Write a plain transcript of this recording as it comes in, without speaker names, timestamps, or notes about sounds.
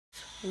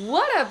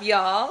What up,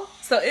 y'all?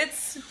 So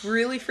it's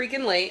really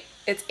freaking late.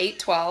 It's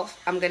 8:12.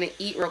 I'm gonna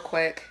eat real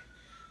quick.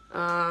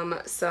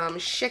 Some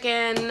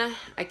chicken.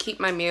 I keep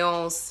my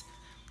meals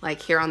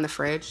like here on the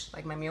fridge,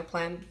 like my meal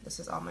plan.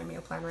 This is all my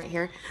meal plan right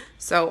here.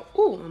 So,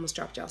 ooh, I almost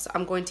dropped y'all. So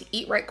I'm going to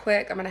eat right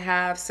quick. I'm gonna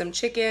have some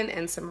chicken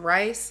and some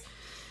rice.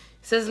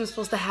 It says I'm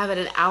supposed to have it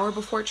an hour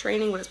before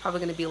training, but it's probably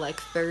gonna be like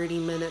 30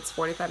 minutes,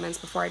 45 minutes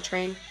before I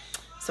train.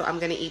 So I'm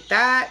gonna eat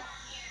that.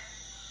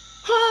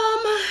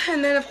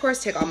 And then of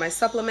course take all my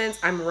supplements.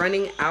 I'm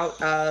running out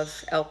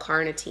of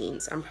L-carnitine,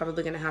 so I'm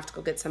probably gonna have to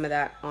go get some of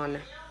that on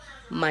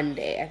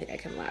Monday. I think I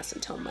can last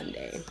until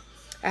Monday.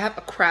 I have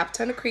a crap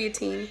ton of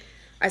creatine.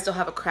 I still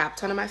have a crap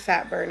ton of my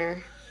fat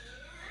burner,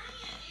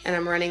 and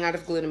I'm running out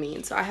of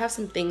glutamine. So I have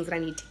some things that I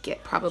need to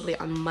get probably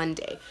on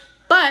Monday,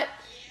 but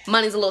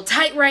money's a little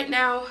tight right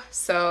now,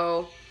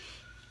 so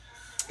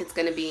it's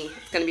gonna be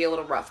a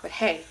little rough. But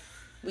hey,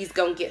 we's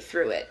gonna get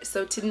through it.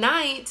 So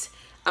tonight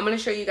I'm gonna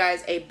show you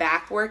guys a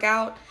back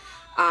workout.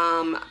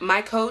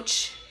 My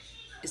coach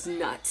is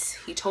nuts.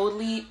 He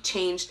totally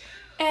changed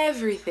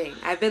everything.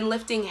 I've been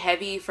lifting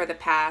heavy for the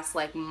past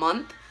like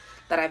month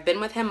that I've been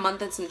with him,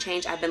 month and some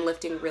change. I've been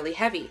lifting really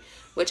heavy,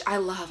 which I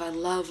love. I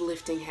love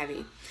lifting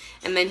heavy.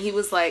 And then he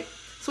was like,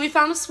 so we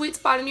found a sweet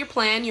spot in your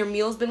plan. Your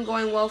meal's been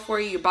going well for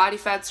you. Your body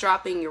fat's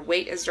dropping. Your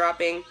weight is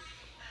dropping.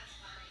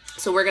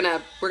 So we're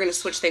gonna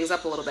switch things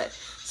up a little bit.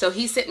 So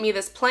he sent me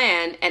this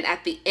plan, and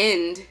at the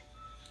end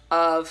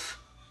of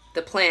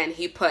the plan,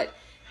 he put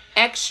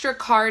extra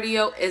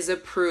cardio is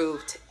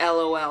approved,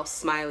 LOL,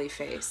 smiley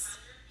face.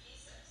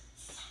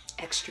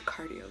 Extra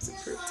cardio is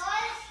approved.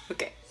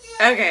 Okay.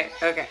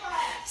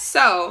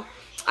 So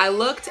I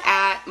looked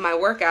at my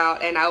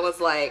workout and I was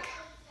like,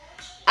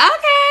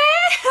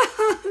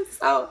 okay.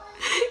 So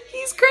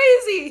he's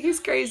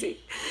crazy.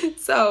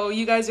 So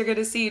you guys are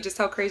gonna see just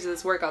how crazy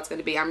this workout's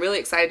gonna be. I'm really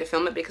excited to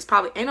film it because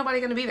probably ain't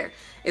nobody gonna be there.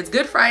 It's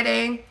Good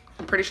Friday.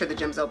 I'm pretty sure the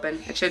gym's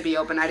open. It should be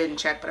open. I didn't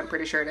check, but I'm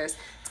pretty sure it is.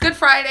 It's Good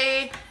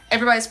Friday.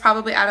 Everybody's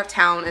probably out of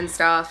town and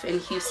stuff in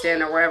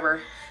Houston or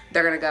wherever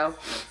they're gonna go.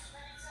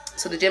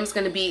 So the gym's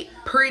gonna be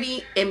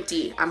pretty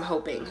empty, I'm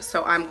hoping.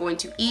 So I'm going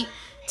to eat,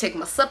 take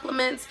my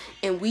supplements,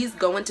 and we's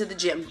going to the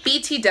gym.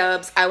 BT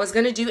dubs. I was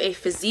gonna do a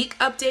physique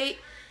update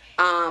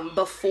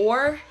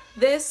before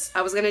this.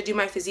 I was gonna do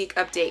my physique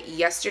update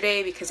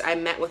yesterday because I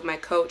met with my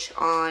coach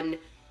on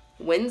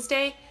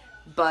Wednesday,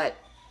 but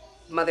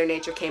Mother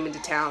Nature came into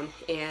town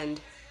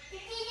and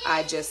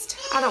I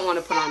don't want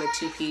to put on a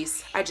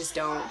two-piece. I just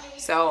don't.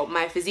 So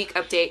my physique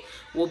update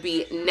will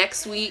be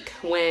next week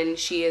when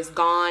she is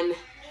gone,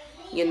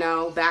 you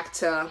know, back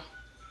to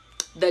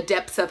the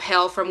depths of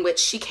hell from which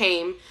she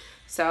came.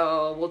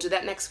 So we'll do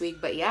that next week.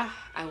 But yeah,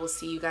 I will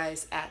see you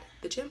guys at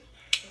the gym.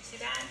 Too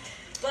bad.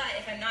 But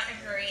if I'm not in a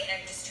hurry and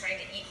I'm just trying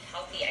to eat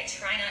healthy, I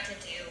try not to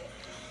do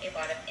a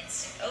lot of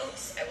instant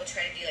oats. I will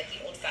try to do like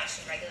the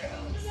old-fashioned regular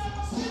oats.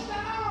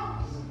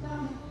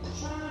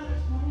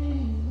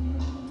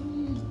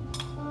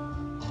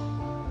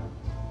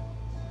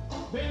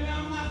 Baby,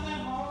 I'm not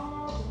that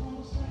hard to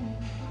understand.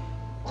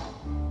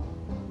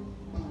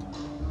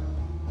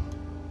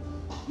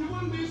 You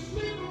wouldn't be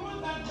sleeping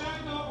with that back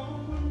door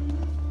open.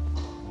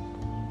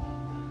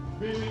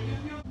 Baby,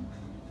 if you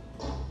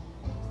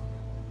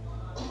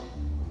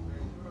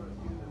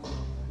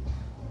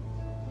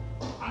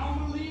I don't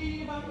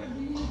believe I can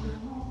leave you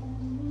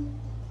alone.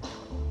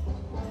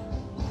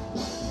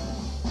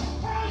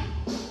 Hey,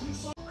 you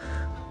so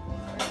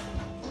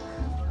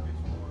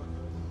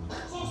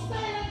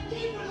stay and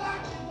keep it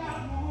like you got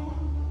on.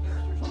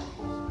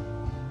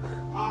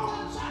 Oh,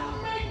 try to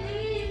make me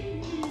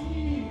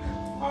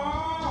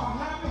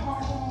happy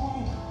home.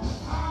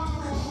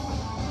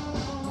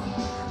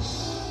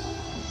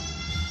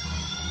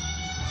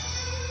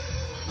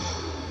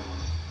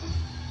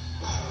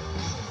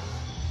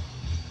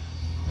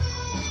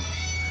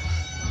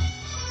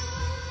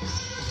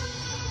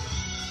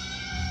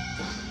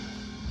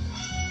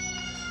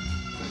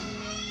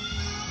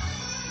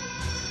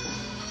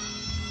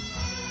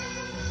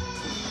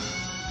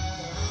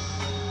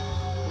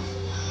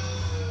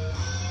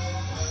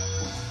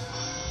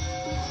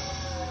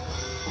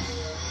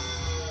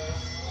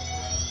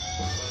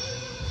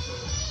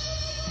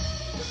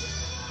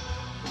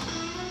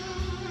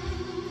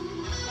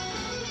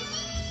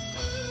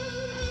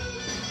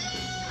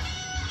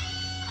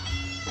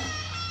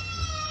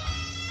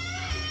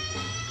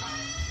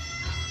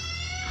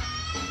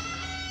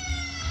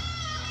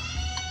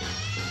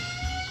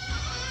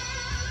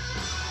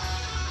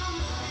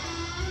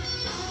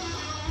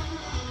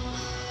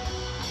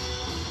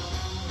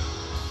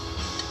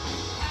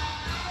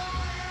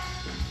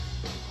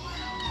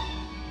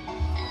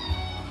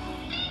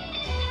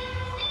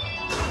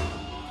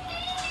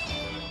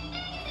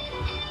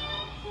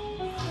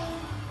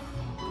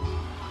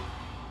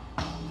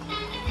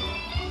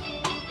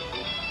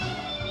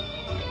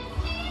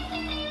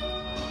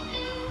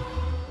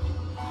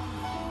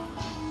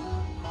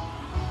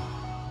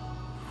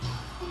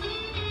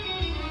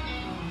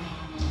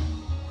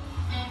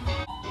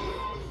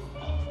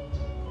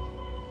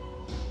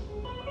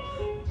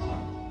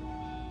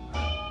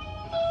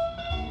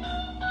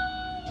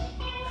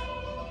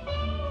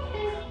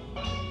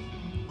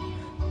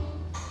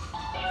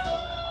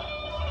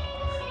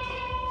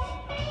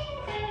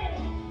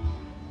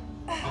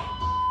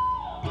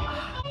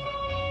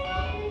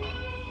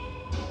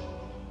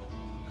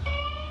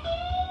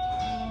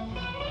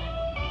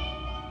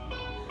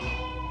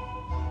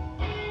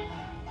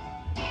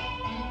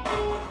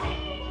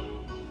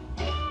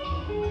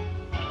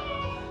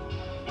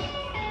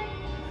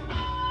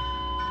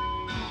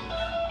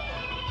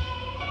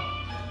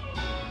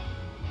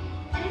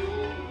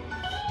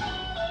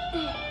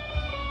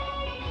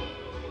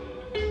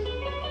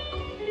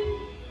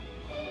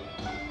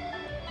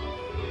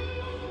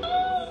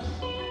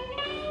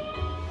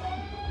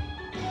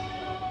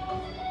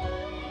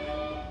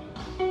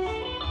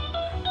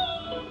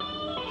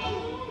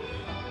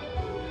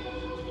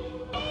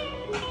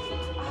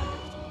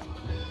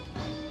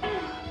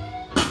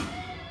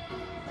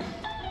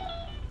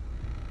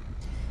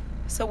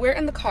 So we're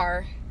in the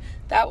car.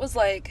 That was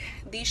like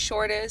the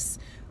shortest,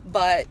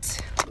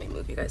 but let me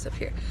move you guys up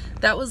here.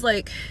 That was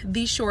like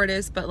the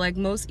shortest, but like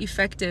most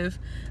effective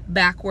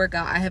back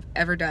workout I have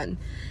ever done.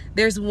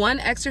 There's one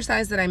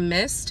exercise that I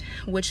missed,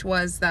 which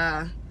was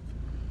I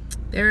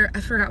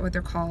forgot what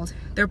they're called.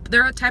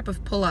 They're a type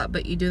of pull-up,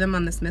 but you do them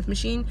on the Smith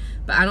machine.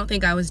 But I don't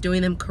think I was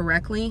doing them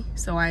correctly,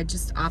 so I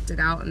just opted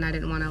out, and I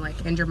didn't want to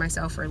like injure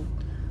myself or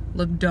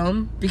look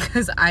dumb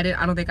because I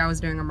don't think I was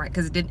doing them right,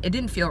 because it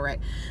didn't feel right.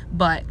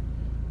 But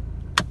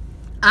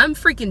I'm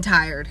freaking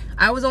tired.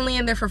 I was only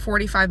in there for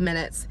 45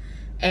 minutes,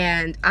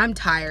 and I'm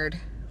tired.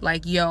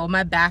 Like, yo,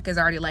 my back is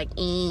already like,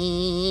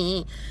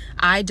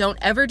 I don't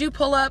ever do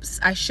pull-ups.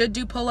 I should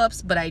do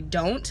pull-ups, but I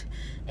don't.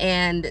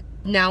 And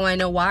now I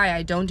know why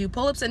I don't do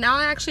pull-ups, and now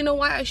I actually know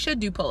why I should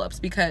do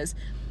pull-ups, because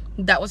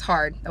that was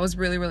hard. That was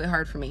really, really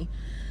hard for me.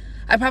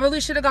 I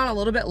probably should have gone a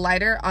little bit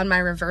lighter on my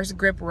reverse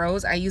grip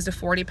rows. I used a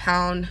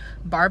 40-pound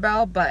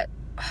barbell, but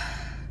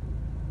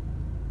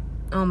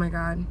oh my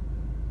God.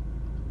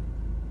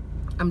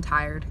 I'm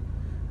tired.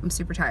 I'm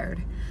super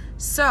tired.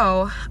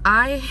 So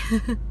I'm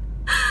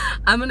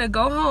gonna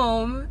go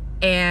home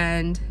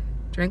and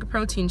drink a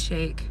protein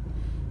shake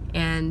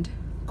and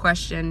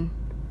question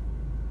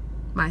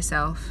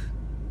myself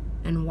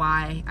and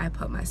why I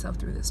put myself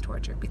through this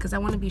torture, because I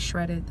want to be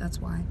shredded.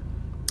 That's why,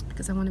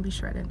 because I want to be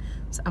shredded.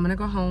 So I'm gonna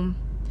go home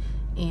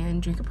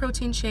and drink a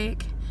protein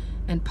shake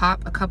and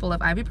pop a couple of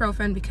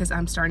ibuprofen, because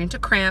I'm starting to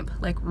cramp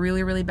like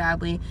really, really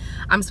badly.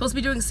 I'm supposed to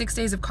be doing 6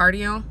 days of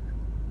cardio,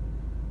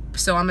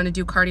 so I'm gonna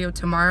do cardio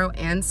tomorrow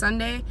and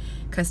Sunday,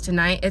 because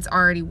tonight it's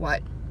already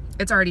what?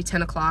 It's already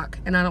 10 o'clock,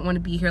 and I don't want to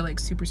be here like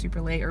super,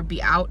 super late, or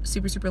be out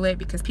super, super late,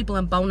 because people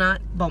in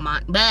Beaumont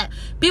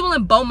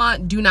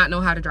do not know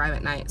how to drive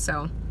at night,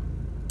 so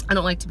I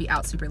don't like to be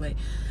out super late.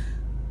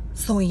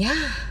 So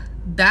yeah,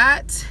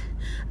 that's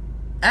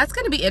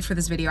gonna be it for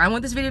this video. I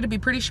want this video to be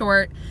pretty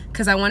short,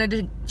 because I wanted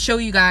to show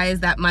you guys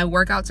that my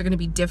workouts are gonna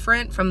be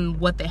different from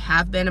what they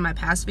have been in my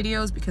past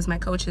videos, because my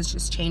coach has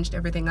just changed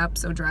everything up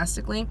so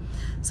drastically.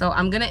 So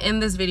I'm gonna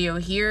end this video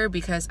here,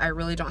 because I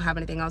really don't have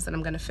anything else that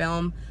I'm gonna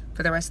film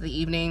for the rest of the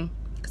evening,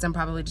 because I'm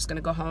probably just gonna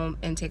go home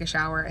and take a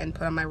shower and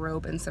put on my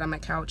robe and sit on my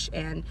couch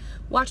and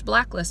watch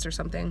Blacklist or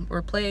something,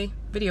 or play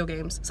video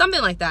games,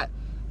 something like that.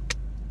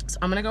 So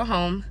I'm gonna go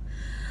home.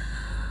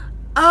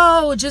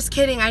 Oh, just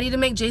kidding. I need to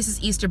make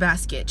Jace's Easter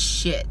basket.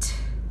 Shit.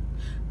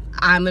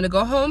 I'm gonna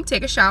go home,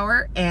 take a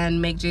shower,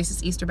 and make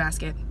Jace's Easter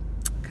basket,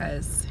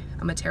 because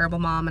I'm a terrible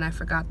mom and I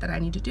forgot that I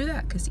need to do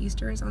that, because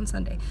Easter is on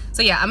Sunday.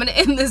 So yeah, I'm gonna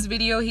end this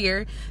video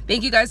here.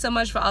 Thank you guys so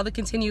much for all the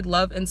continued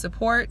love and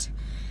support.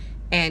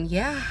 And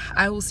yeah,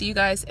 I will see you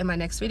guys in my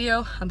next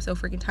video. I'm so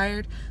freaking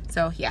tired.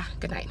 So yeah,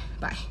 good night.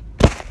 Bye.